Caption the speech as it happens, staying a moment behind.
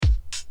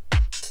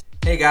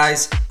Hey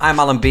guys, I'm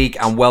Alan Beek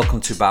and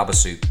welcome to Barber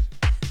Soup,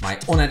 my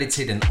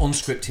unedited and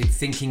unscripted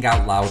thinking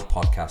out loud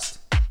podcast.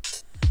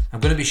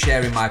 I'm going to be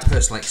sharing my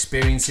personal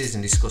experiences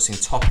and discussing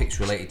topics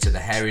related to the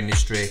hair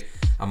industry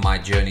and my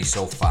journey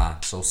so far.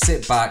 So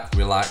sit back,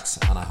 relax,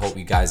 and I hope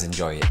you guys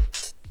enjoy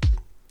it.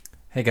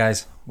 Hey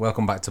guys,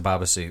 welcome back to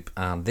Barber Soup,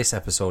 and this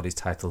episode is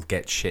titled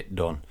Get Shit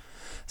Done.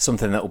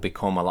 Something that will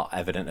become a lot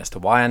evident as to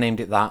why I named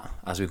it that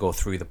as we go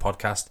through the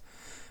podcast.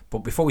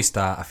 But before we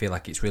start, I feel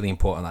like it's really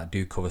important that I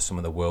do cover some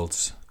of the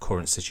world's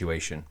current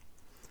situation.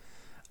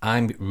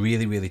 I'm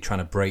really trying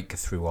to break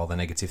through all the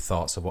negative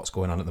thoughts of what's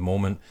going on at the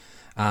moment,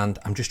 and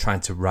I'm just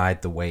trying to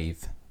ride the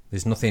wave.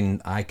 There's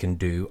nothing I can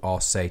do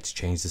or say to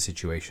change the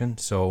situation,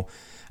 so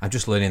I'm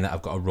just learning that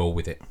I've got to roll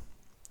with it.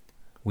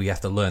 We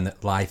have to learn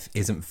that life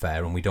isn't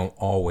fair and we don't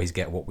always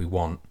get what we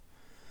want.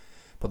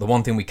 But the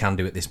one thing we can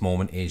do at this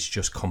moment is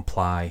just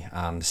comply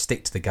and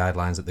stick to the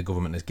guidelines that the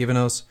government has given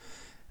us.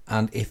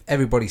 And if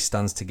everybody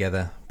stands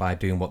together by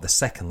doing what the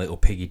second little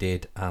piggy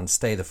did and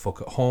stay the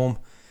fuck at home,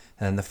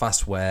 then the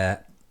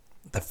faster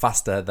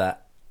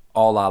that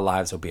all our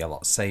lives will be a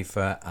lot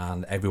safer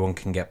and everyone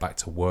can get back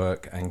to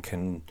work and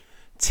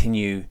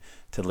continue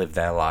to live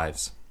their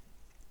lives.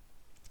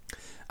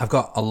 I've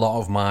got a lot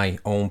of my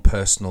own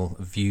personal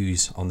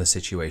views on the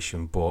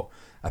situation, but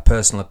a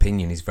personal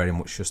opinion is very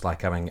much just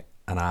like having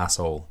an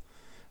arsehole.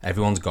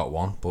 Everyone's got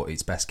one, but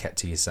it's best kept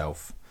to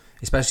yourself.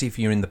 Especially if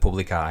you're in the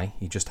public eye,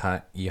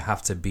 you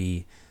have to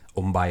be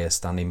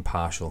unbiased and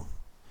impartial.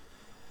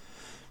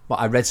 But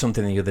I read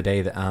something the other day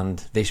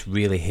and this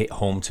really hit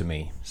home to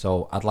me.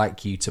 So I'd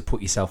like you to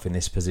put yourself in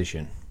this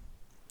position.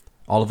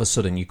 All of a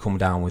sudden you come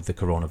down with the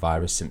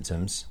coronavirus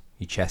symptoms.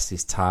 Your chest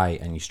is tight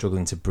and you're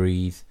struggling to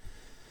breathe.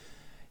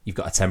 You've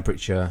got a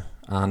temperature,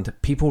 and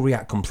people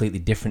react completely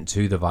different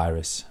to the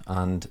virus.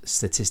 And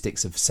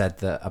statistics have said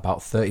that about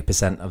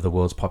 30% of the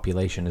world's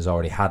population has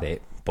already had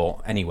it. But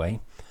anyway,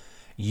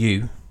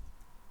 you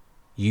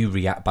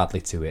react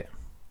badly to it.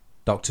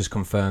 Doctors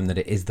confirm that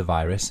it is the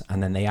virus,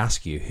 and then they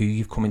ask you who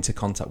you've come into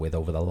contact with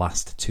over the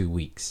last 2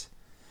 weeks.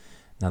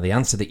 Now, the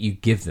answer that you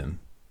give them,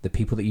 the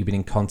people that you've been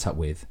in contact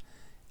with,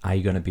 are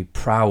you going to be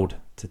proud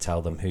to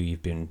tell them who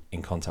you've been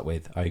in contact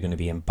with? Are you going to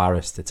be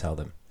embarrassed to tell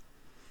them?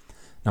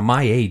 Now,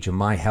 my age and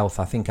my health,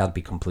 I think I'd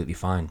be completely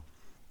fine.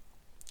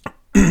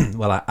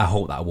 Well, I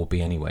hope that I will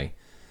be anyway.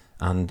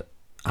 And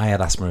I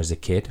had asthma as a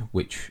kid,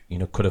 which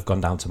could have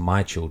gone down to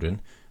my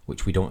children,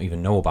 which we don't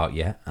even know about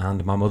yet,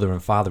 and my mother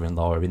and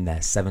father-in-law are in their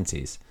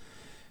 70s.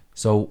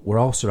 So we're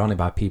all surrounded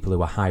by people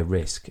who are high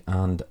risk,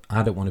 and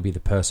I don't want to be the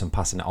person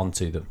passing it on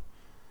to them.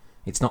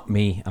 It's not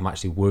me I'm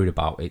actually worried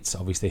about, it's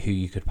obviously who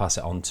you could pass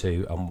it on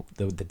to and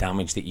the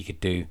damage that you could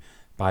do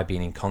by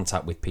being in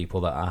contact with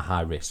people that are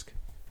high risk.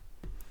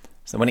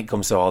 So when it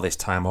comes to all this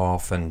time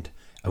off and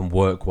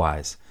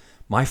work-wise,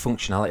 my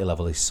functionality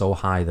level is so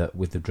high that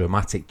with the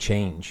dramatic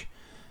change,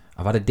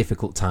 I've had a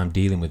difficult time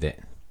dealing with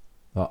it.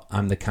 But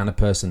I'm the kind of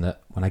person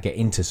that when I get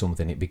into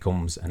something, it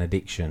becomes an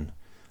addiction,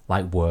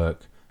 like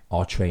work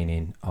or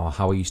training or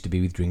how I used to be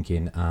with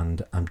drinking,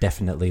 and I'm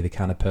definitely the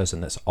kind of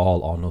person that's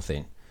all or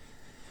nothing.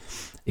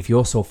 If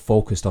you're so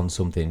focused on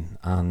something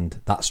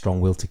and that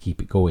strong will to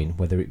keep it going,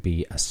 whether it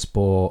be a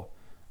sport,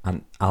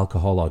 an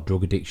alcohol or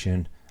drug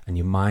addiction, and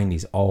your mind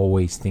is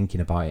always thinking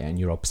about it and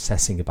you're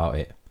obsessing about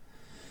it,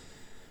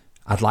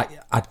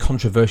 I'd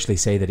controversially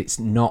say that it's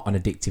not an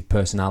addictive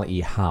personality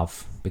you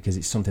have, because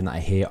it's something that I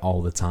hear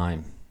all the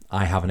time.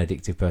 I have an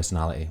addictive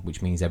personality,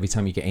 which means every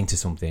time you get into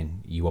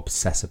something, you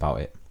obsess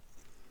about it.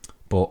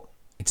 But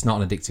it's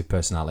not an addictive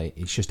personality.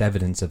 It's just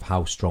evidence of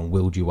how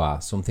strong-willed you are.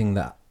 Something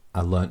that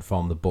I learnt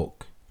from the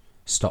book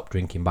Stop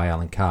Drinking by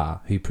Alan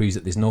Carr, who proves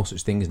that there's no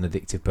such thing as an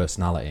addictive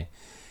personality.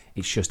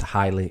 It's just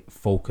highly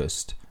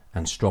focused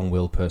and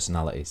strong-willed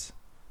personalities.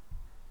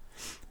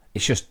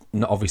 It's just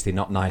obviously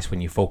not nice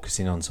when you're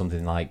focusing on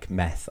something like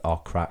meth or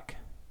crack.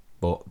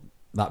 But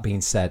that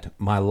being said,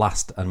 my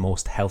last and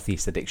most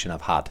healthiest addiction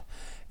I've had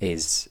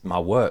is my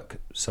work.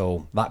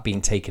 So that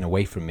being taken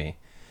away from me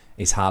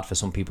is hard for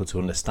some people to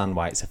understand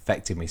why it's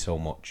affected me so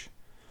much.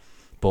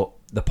 But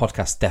the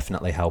podcast's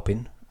definitely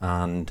helping.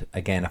 And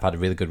again, I've had a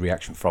really good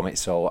reaction from it,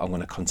 so I'm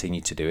going to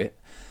continue to do it.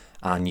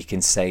 And you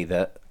can say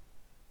that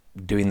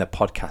doing the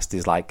podcast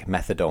is like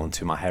methadone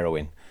to my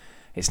heroin.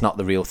 It's not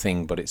the real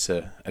thing, but it's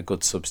a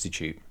good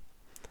substitute.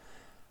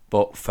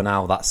 But for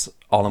now, that's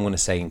all I'm going to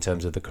say in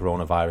terms of the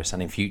coronavirus.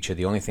 And in future,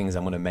 the only things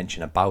I'm going to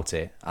mention about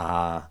it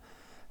are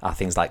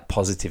things like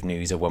positive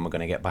news of when we're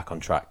going to get back on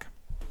track.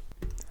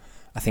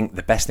 I think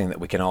the best thing that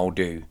we can all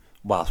do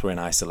whilst we're in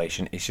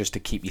isolation is just to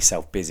keep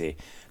yourself busy.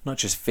 Not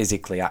just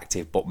physically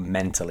active, but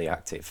mentally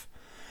active.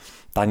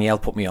 Danielle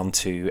put me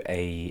onto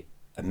a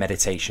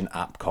meditation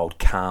app called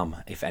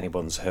Calm, if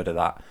anyone's heard of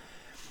that.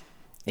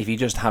 If you're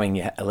just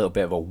having a little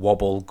bit of a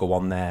wobble, go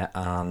on there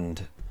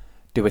and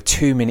do a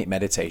 2-minute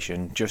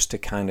meditation just to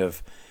kind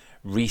of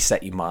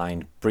reset your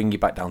mind, bring you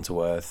back down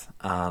to earth.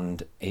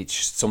 And it's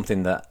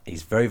something that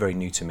is very, very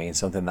new to me and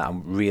something that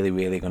I'm really,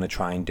 really going to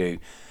try and do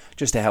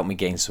just to help me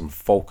gain some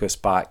focus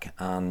back.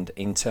 And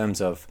in terms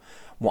of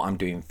what I'm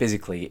doing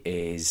physically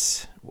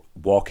is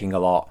walking a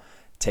lot,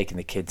 taking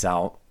the kids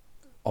out.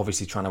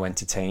 Obviously, trying to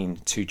entertain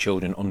 2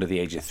 children under the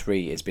age of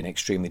 3 has been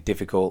extremely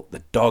difficult.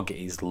 The dog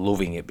is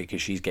loving it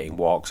because she's getting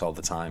walks all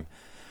the time.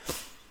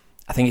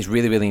 I think it's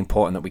really, really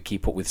important that we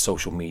keep up with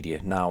social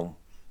media. Now,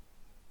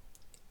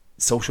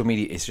 social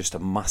media is just a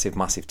massive,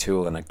 massive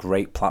tool and a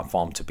great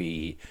platform to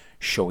be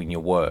showing your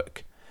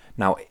work.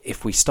 Now,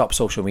 if we stop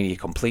social media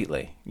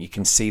completely, you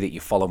can see that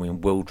your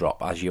following will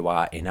drop as you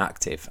are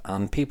inactive.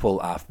 And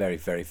people are very,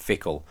 very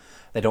fickle.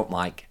 They don't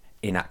like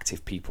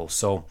inactive people.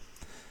 So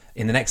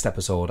in the next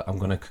episode, I'm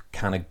going to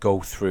kind of go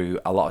through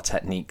a lot of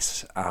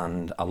techniques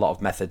and a lot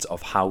of methods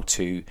of how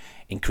to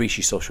increase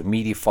your social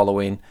media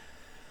following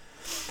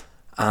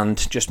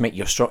and just make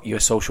your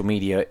social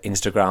media,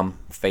 Instagram,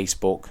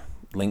 Facebook,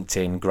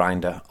 LinkedIn,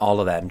 Grindr, all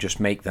of them,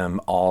 just make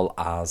them all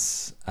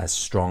as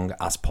strong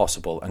as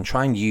possible and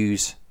try and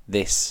use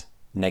this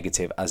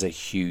negative as a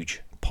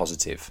huge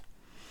positive.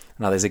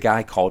 Now, there's a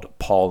guy called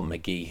Paul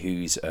McGee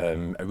who's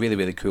a really,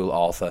 really cool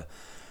author.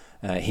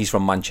 He's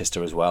from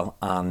Manchester as well,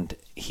 and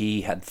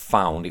he had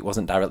found, it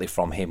wasn't directly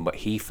from him, but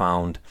he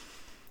found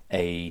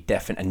a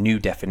new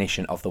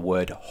definition of the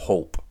word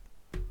hope.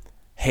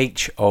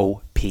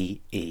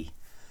 H-O-P-E.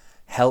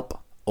 Help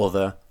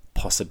other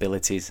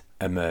possibilities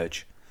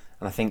emerge.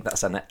 And I think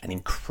that's an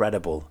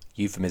incredible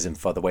euphemism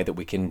for the way that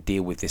we can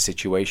deal with this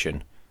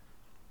situation.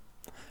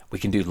 We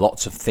can do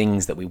lots of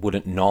things that we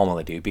wouldn't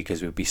normally do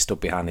because we'd be stuck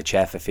behind a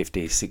chair for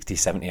 50, 60,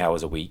 70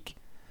 hours a week.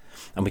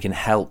 And we can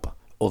help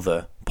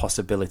other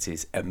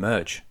possibilities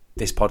emerge.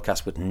 This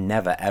podcast would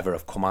never ever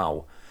have come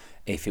out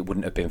if it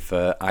wouldn't have been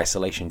for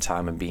isolation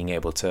time and being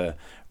able to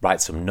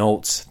write some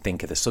notes,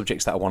 think of the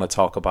subjects that I want to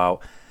talk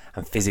about,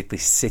 and physically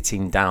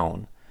sitting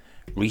down,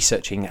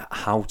 researching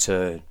how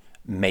to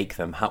make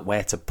them,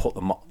 where to put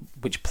them,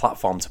 which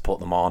platform to put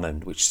them on,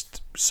 and which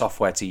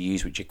software to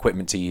use, which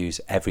equipment to use,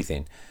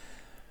 everything.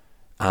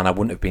 And I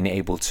wouldn't have been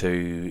able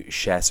to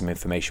share some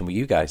information with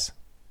you guys.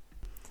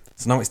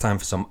 So now it's time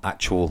for some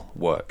actual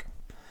work.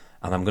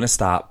 And I'm going to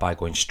start by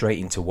going straight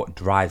into what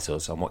drives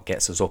us and what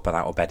gets us up and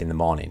out of bed in the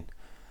morning.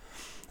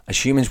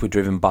 As humans, we're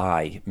driven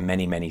by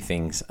many, many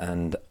things,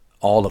 and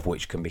all of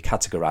which can be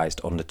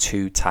categorized under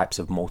 2 types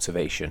of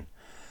motivation: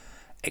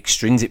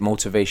 extrinsic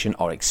motivation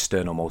or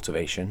external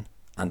motivation,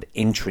 and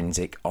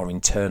intrinsic or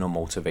internal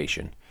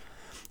motivation.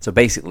 So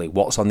basically,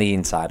 what's on the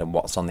inside and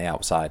what's on the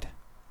outside.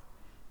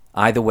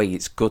 Either way,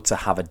 it's good to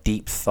have a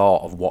deep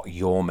thought of what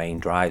your main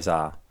drives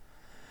are.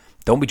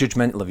 Don't be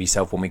judgmental of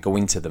yourself when we go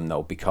into them,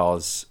 though,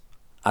 because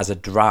as a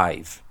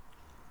drive,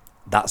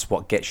 that's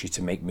what gets you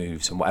to make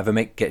moves, and whatever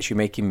gets you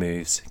making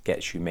moves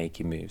gets you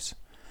making moves.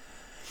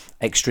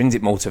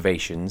 Extrinsic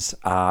motivations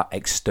are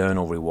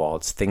external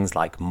rewards, things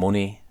like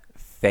money,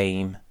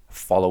 fame,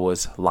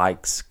 followers,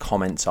 likes,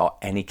 comments, or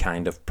any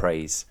kind of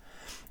praise.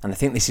 And I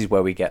think this is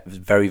where we get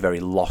very, very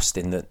lost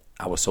in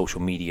our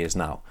social medias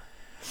now.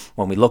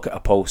 When we look at a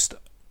post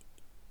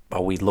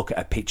or we look at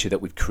a picture that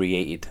we've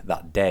created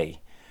that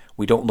day,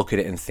 we don't look at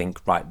it and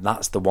think, right,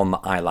 that's the one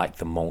that I like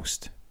the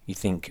most. You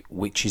think,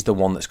 which is the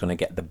one that's going to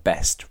get the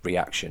best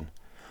reaction?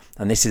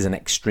 And this is an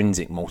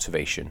extrinsic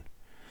motivation.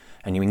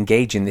 And you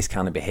engage in this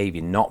kind of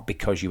behavior not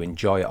because you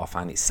enjoy it or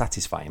find it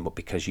satisfying, but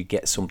because you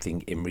get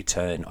something in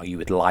return, or you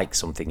would like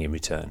something in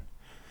return.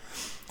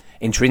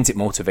 Intrinsic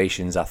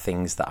motivations are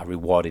things that are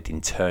rewarded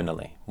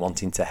internally,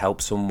 wanting to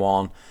help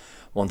someone,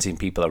 wanting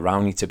people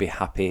around you to be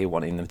happy,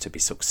 wanting them to be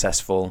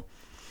successful,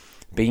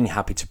 being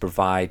happy to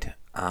provide,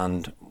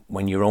 and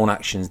when your own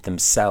actions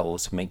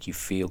themselves make you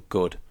feel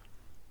good.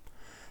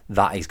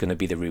 That is going to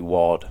be the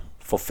reward.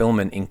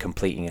 Fulfillment in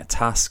completing a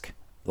task,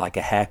 like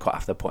a haircut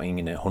after putting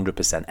in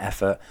 100%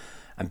 effort,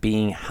 and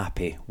being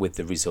happy with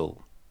the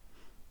result.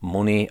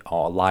 Money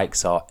or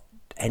likes or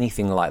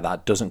anything like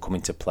that doesn't come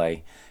into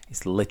play.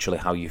 It's literally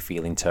how you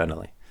feel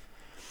internally.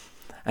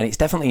 And it's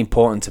definitely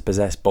important to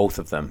possess both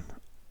of them.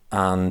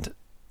 And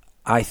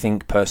I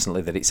think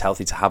personally that it's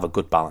healthy to have a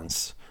good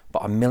balance.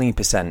 But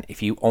 1,000,000%,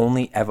 if you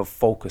only ever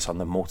focus on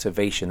the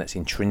motivation that's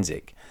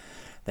intrinsic,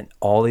 then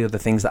all the other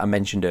things that I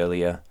mentioned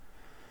earlier,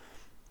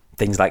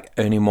 things like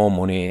earning more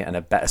money and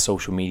a better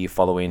social media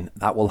following,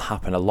 that will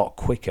happen a lot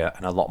quicker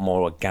and a lot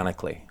more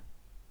organically.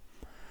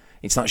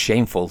 It's not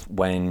shameful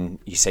when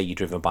you say you're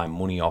driven by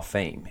money or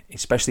fame,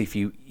 especially if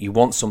you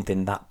want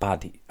something that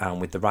bad,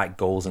 and with the right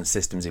goals and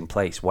systems in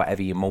place,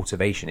 whatever your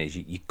motivation is,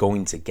 you're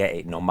going to get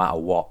it no matter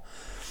what.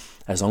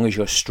 As long as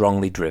you're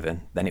strongly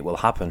driven, then it will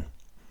happen.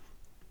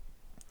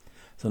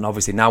 So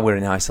obviously now we're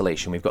in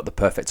isolation, we've got the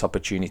perfect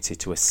opportunity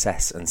to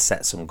assess and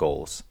set some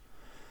goals.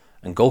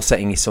 And goal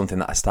setting is something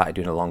that I started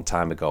doing a long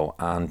time ago,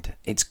 and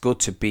it's good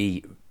to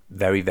be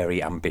very,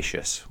 very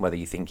ambitious, whether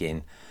you're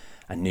thinking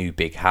a new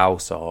big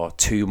house or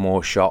 2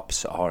 more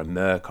shops or a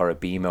Merc or a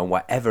Beamer,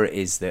 whatever it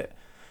is that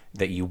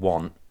you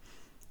want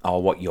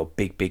or what your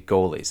big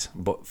goal is.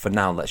 But for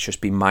now, let's just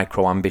be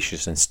micro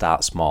ambitious and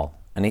start small,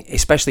 and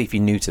especially if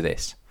you're new to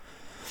this.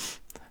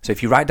 So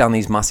if you write down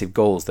these massive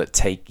goals that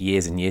take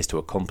years and years to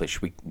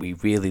accomplish, we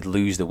really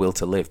lose the will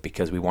to live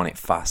because we want it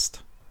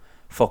fast.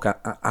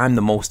 I'm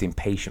the most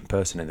impatient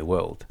person in the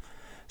world.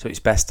 So it's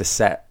best to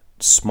set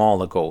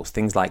smaller goals,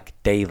 things like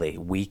daily,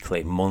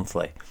 weekly,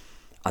 monthly,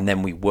 and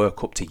then we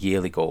work up to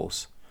yearly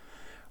goals.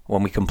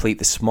 When we complete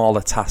the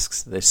smaller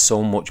tasks, there's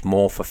so much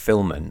more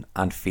fulfillment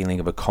and feeling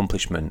of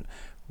accomplishment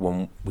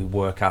when we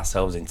work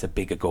ourselves into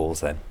bigger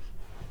goals then.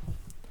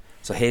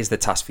 So here's the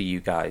task for you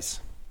guys.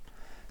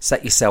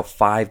 Set yourself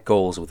 5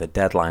 goals with a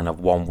deadline of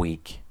 1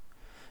 week.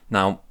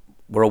 Now,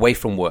 we're away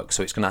from work,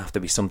 so it's going to have to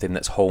be something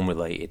that's home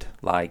related,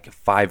 like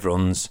 5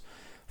 runs,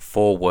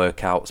 4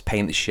 workouts,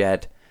 paint the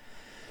shed,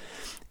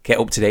 get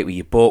up to date with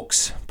your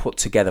books, put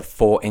together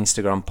 4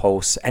 Instagram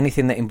posts,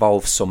 anything that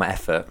involves some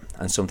effort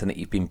and something that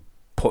you've been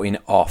putting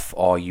off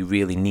or you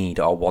really need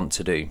or want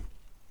to do.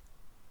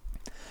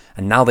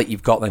 And now that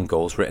you've got them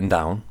goals written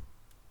down,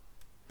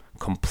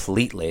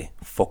 completely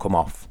fuck them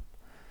off.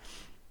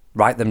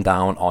 Write them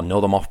down or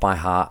know them off by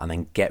heart and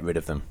then get rid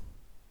of them.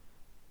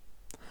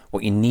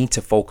 What you need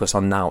to focus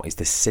on now is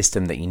the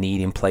system that you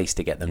need in place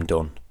to get them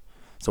done.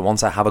 So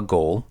once I have a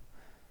goal,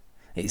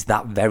 it's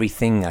that very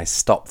thing I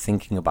stop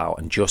thinking about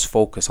and just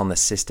focus on the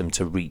system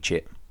to reach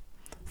it.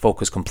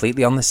 Focus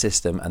completely on the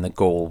system and the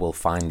goal will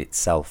find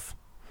itself.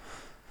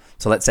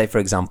 So let's say, for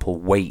example,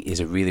 weight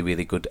is a really,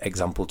 really good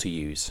example to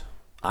use.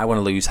 I want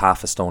to lose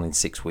 1/2 stone in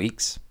 6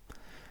 weeks.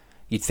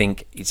 You'd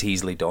think it's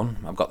easily done.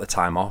 I've got the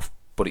time off,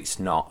 but it's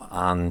not.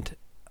 And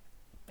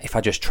if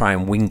I just try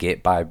and wing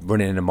it by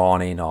running in the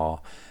morning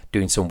or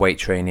doing some weight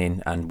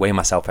training and weigh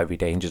myself every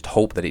day and just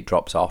hope that it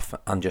drops off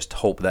and just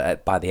hope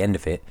that by the end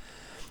of it,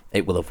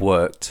 it will have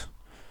worked.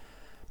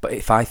 But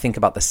if I think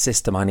about the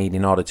system I need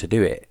in order to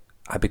do it,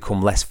 I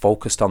become less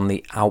focused on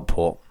the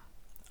output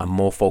and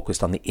more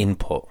focused on the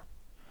input,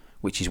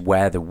 which is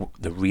where the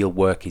real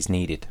work is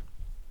needed.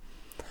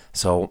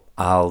 So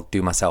I'll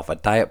do myself a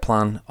diet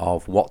plan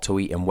of what to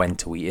eat and when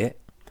to eat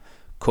it,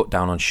 cut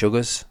down on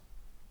sugars,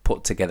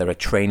 put together a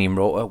training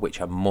rota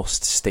which I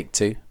must stick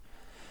to,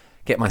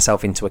 get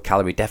myself into a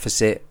calorie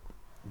deficit,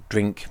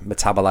 drink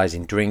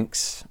metabolizing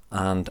drinks,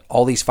 and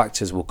all these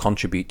factors will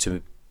contribute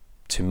to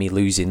me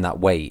losing that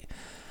weight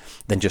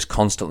than just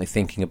constantly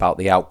thinking about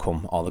the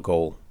outcome or the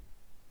goal.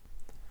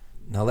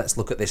 Now let's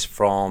look at this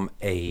from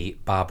a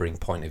barbering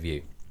point of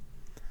view.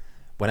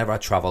 Whenever I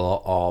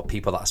travel or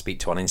people that I speak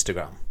to on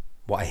Instagram,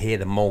 what I hear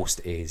the most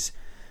is,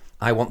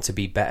 I want to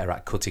be better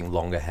at cutting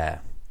longer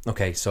hair.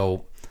 Okay,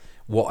 so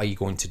what are you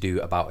going to do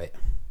about it?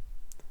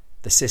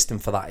 The system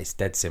for that is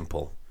dead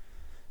simple.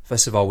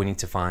 First of all, we need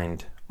to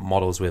find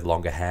models with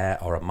longer hair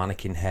or a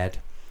mannequin head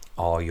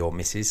or your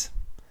missus.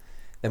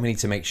 Then we need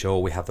to make sure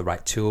we have the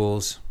right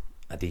tools,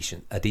 a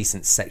decent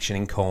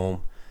sectioning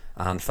comb,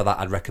 and for that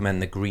I'd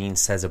recommend the green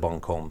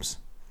Cezabon combs.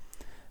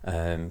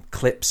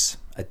 Clips,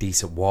 a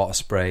decent water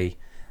spray,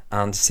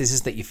 and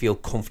scissors that you feel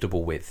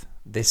comfortable with.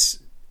 This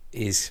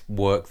is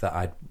work that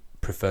I'd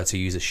prefer to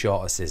use a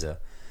shorter scissor,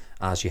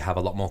 as you have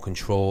a lot more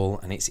control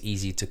and it's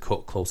easy to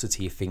cut closer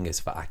to your fingers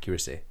for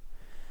accuracy.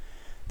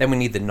 Then we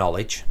need the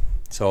knowledge,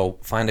 so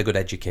find a good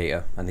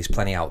educator, and there's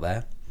plenty out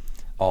there,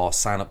 or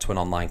sign up to an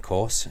online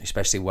course,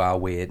 especially while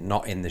we're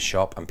not in the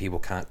shop and people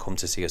can't come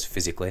to see us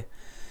physically.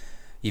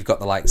 You've got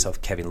the likes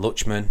of Kevin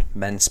Luchman,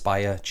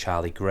 Menspire,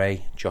 Charlie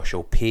Gray, Josh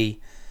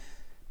O.P.,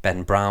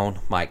 Ben Brown,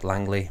 Mike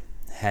Langley,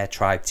 Hair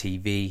Tribe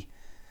TV,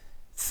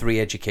 3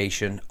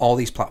 Education, all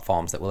these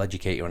platforms that will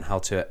educate you on how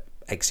to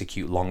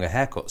execute longer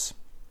haircuts.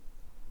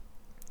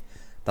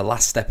 The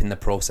last step in the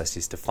process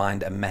is to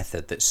find a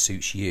method that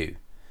suits you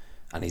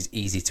and is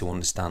easy to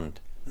understand.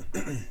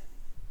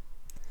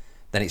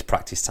 Then it's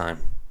practice time.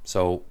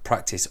 So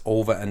practice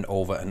over and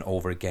over and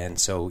over again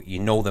so you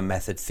know the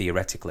method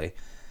theoretically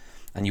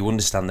and you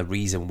understand the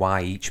reason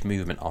why each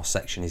movement or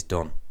section is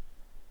done.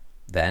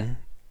 Then,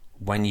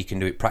 when you can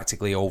do it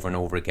practically over and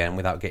over again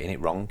without getting it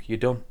wrong, you're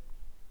done.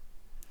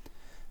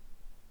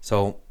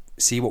 So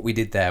see, what we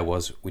did there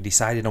was we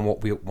decided on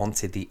what we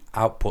wanted the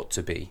output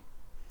to be.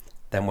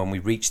 Then when we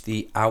reached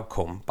the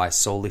outcome by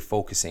solely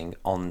focusing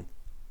on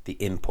the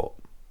input.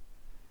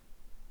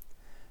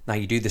 Now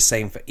you do the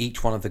same for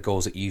each one of the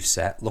goals that you've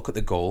set. Look at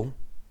the goal,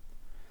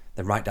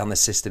 then write down the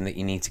system that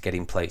you need to get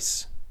in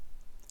place.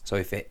 So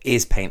if it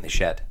is paint the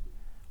shed,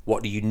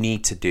 what do you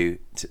need to do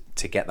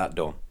to get that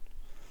done?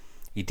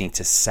 You need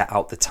to set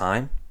out the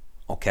time.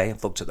 Okay,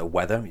 I've looked at the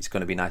weather. It's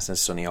going to be nice and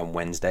sunny on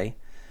Wednesday.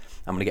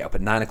 I'm going to get up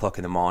at 9 o'clock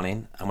in the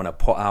morning. I'm going to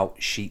put out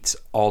sheets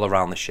all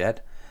around the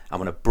shed. I'm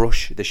going to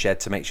brush the shed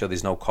to make sure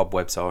there's no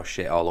cobwebs or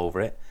shit all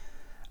over it.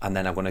 And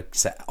then I'm going to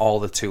set all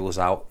the tools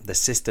out. The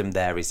system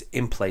there is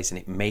in place and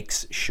it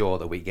makes sure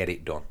that we get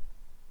it done.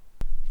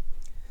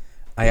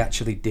 I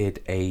actually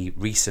did a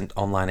recent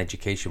online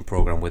education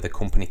program with a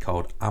company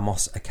called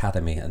Amos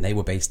Academy, and they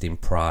were based in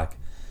Prague.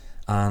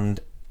 And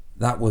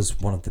that was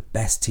one of the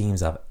best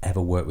teams I've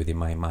ever worked with in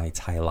my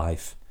entire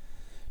life.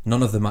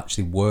 None of them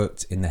actually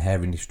worked in the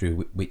hair industry,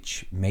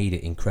 which made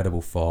it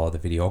incredible for the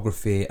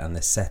videography and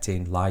the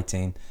setting,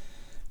 lighting.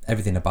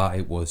 Everything about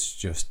it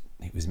was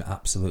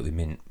absolutely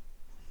mint.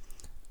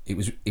 It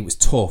was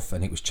tough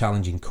and it was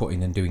challenging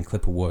cutting and doing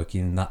clipper work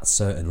in that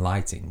certain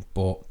lighting,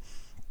 but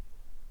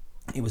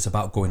it was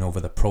about going over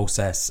the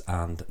process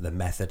and the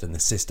method and the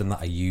system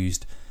that I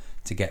used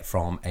to get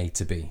from A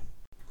to B.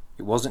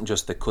 It wasn't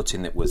just the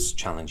cutting that was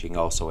challenging,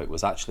 also it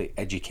was actually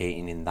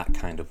educating in that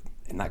kind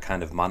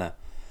of manner.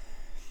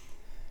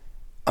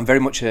 I'm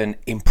very much an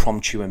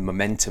impromptu and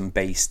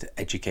momentum-based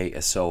educator,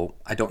 so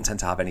I don't tend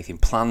to have anything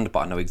planned, but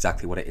I know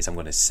exactly what it is I'm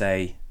going to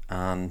say,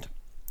 and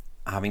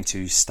having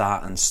to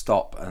start and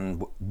stop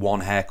and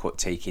one haircut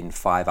taking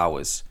 5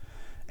 hours,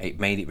 it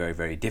made it very,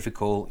 very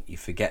difficult. You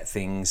forget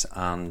things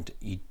and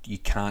you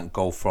can't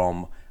go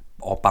from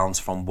or bounce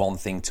from one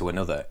thing to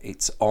another.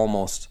 It's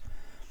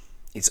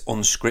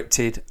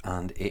unscripted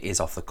and it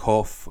is off the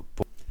cuff,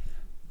 but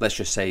let's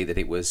just say that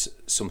it was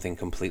something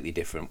completely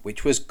different,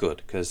 which was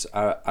good, because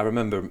I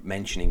remember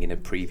mentioning in a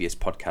previous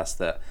podcast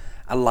that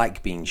I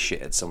like being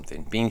shit at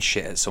something. Being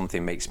shit at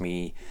something makes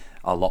me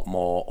a lot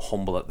more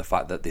humble at the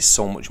fact that there's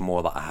so much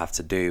more that I have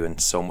to do and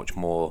so much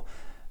more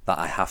that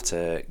I have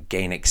to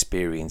gain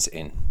experience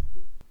in.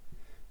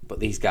 But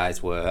these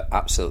guys were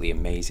absolutely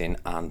amazing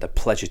and a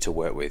pleasure to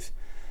work with.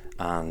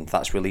 And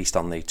that's released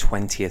on the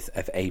 20th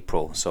of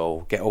April.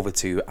 So get over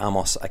to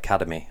Amos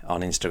Academy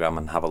on Instagram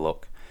and have a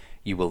look.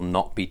 You will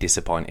not be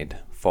disappointed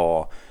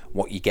for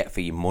what you get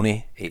for your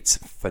money. It's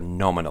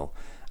phenomenal.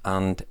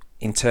 And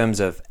in terms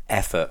of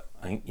effort,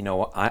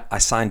 I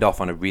signed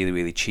off on a really,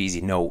 really cheesy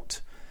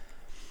note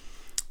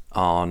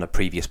on a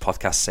previous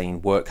podcast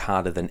saying work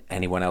harder than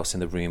anyone else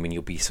in the room and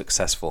you'll be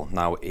successful.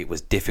 Now, it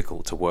was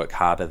difficult to work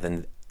harder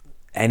than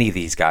any of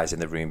these guys in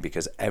the room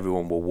because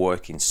everyone were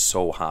working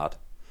so hard.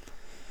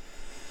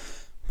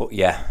 But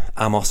yeah,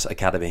 Amos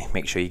Academy,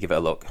 make sure you give it a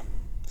look.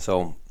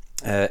 So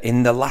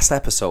in the last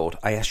episode,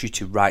 I asked you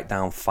to write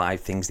down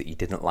 5 things that you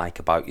didn't like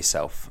about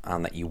yourself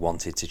and that you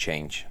wanted to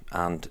change.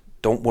 And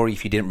don't worry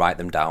if you didn't write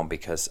them down,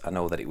 because I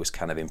know that it was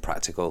kind of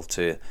impractical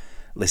to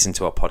listen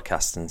to a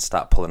podcast and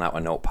start pulling out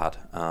a notepad.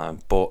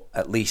 But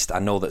at least I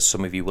know that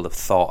some of you will have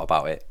thought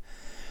about it.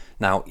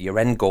 Now, your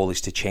end goal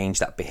is to change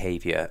that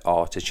behavior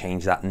or to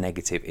change that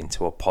negative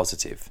into a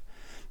positive.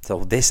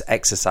 So this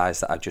exercise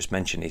that I've just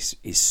mentioned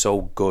is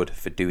so good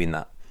for doing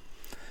that.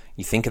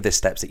 You think of the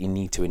steps that you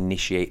need to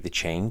initiate the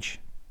change,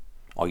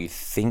 or you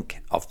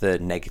think of the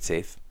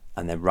negative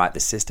and then write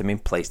the system in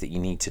place that you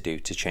need to do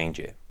to change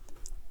it.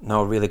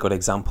 Now, a really good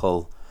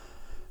example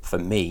for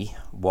me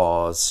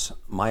was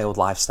my old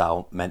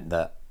lifestyle meant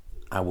that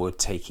I would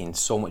take in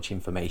so much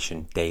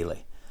information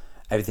daily.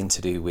 Everything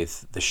to do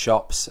with the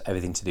shops,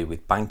 everything to do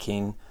with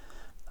banking,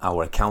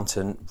 our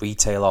accountant,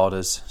 retail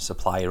orders,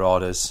 supplier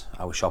orders,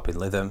 our shop in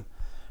Lytham,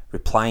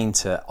 replying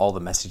to all the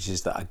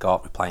messages that I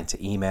got, replying to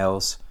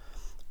emails,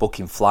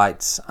 booking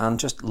flights, and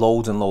just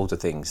loads and loads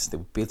of things. There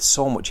would be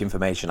so much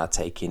information I'd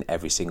take in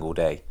every single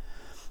day.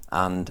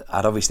 And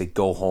I'd obviously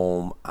go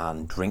home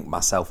and drink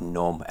myself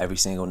numb every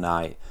single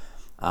night.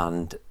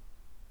 And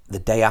the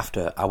day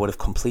after, I would have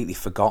completely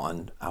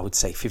forgotten, I would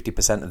say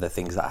 50% of the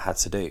things that I had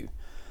to do.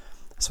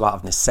 So out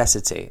of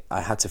necessity, I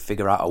had to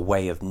figure out a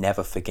way of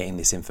never forgetting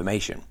this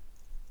information.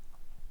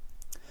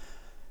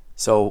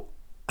 So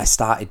I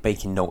started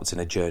making notes in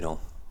a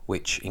journal,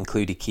 which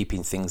included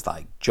keeping things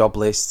like job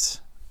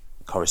lists,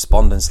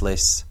 correspondence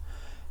lists,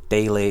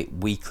 daily,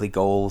 weekly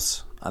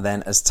goals. And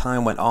then as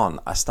time went on,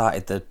 I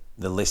started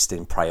the list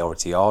in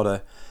priority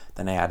order.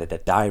 Then I added a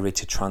diary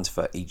to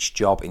transfer each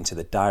job into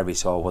the diary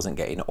so I wasn't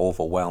getting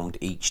overwhelmed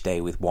each day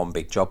with one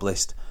big job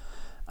list.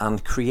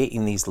 And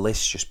creating these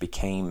lists just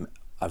became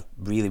a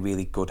really,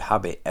 really good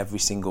habit. Every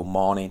single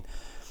morning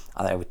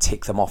I would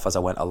tick them off as I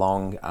went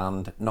along,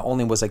 and not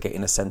only was I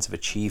getting a sense of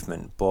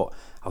achievement, but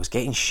I was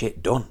getting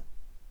shit done.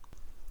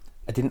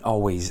 I didn't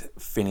always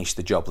finish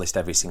the job list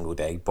every single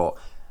day, but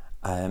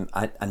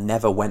I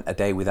never went a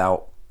day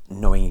without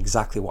knowing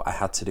exactly what I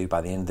had to do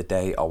by the end of the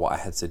day or what I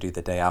had to do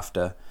the day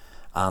after.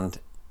 And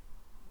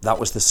that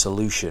was the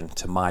solution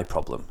to my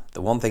problem.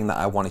 The one thing that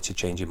I wanted to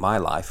change in my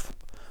life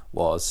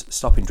was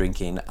stopping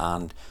drinking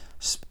and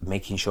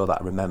making sure that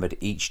I remembered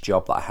each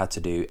job that I had to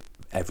do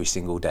every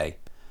single day.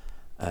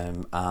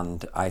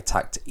 And I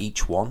attacked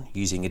each one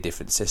using a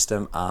different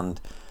system, and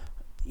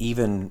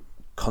even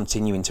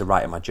continuing to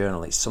write in my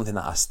journal. It's something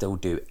that I still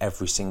do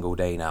every single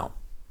day now.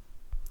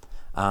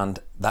 And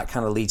that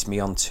kind of leads me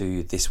on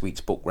to this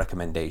week's book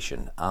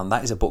recommendation. And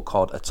that is a book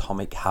called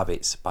Atomic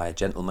Habits by a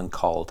gentleman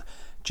called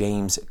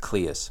James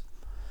Clears.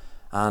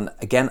 And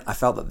again, I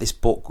felt that this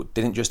book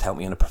didn't just help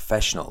me on a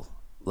professional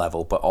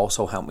level, but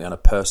also helped me on a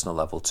personal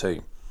level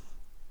too.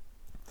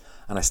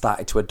 And I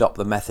started to adopt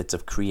the methods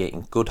of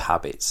creating good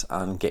habits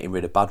and getting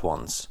rid of bad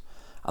ones.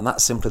 And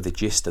that's simply the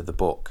gist of the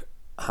book,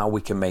 how we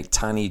can make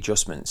tiny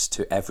adjustments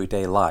to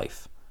everyday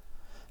life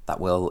that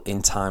will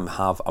in time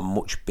have a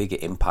much bigger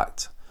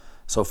impact.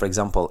 So for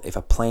example, if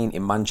a plane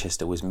in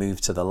Manchester was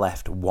moved to the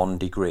left 1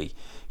 degree,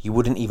 you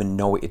wouldn't even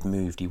know it had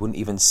moved, you wouldn't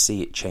even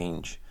see it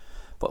change.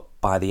 But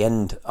by the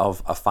end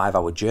of a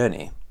 5-hour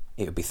journey,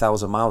 it would be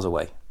 1,000 miles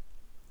away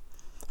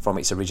from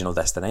its original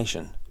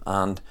destination.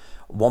 And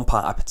one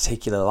part I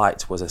particularly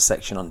liked was a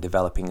section on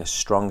developing a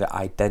stronger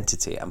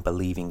identity and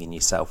believing in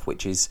yourself,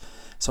 which is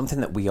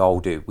something that we all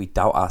do. We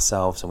doubt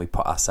ourselves and we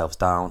put ourselves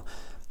down,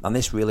 and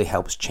this really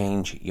helps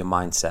change your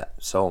mindset.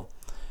 So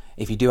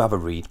if you do have a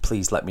read,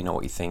 please let me know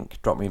what you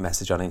think. Drop me a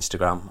message on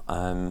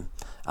Instagram.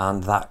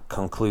 And that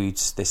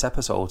concludes this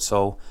episode.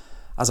 So,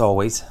 as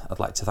always, I'd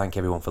like to thank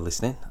everyone for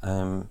listening.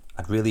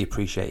 I'd really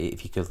appreciate it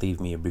if you could leave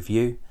me a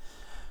review,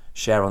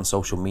 share on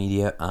social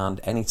media, and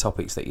any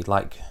topics that you'd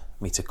like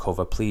me to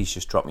cover, please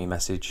just drop me a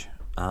message.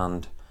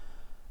 And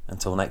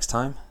until next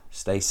time,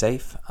 stay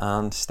safe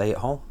and stay at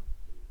home.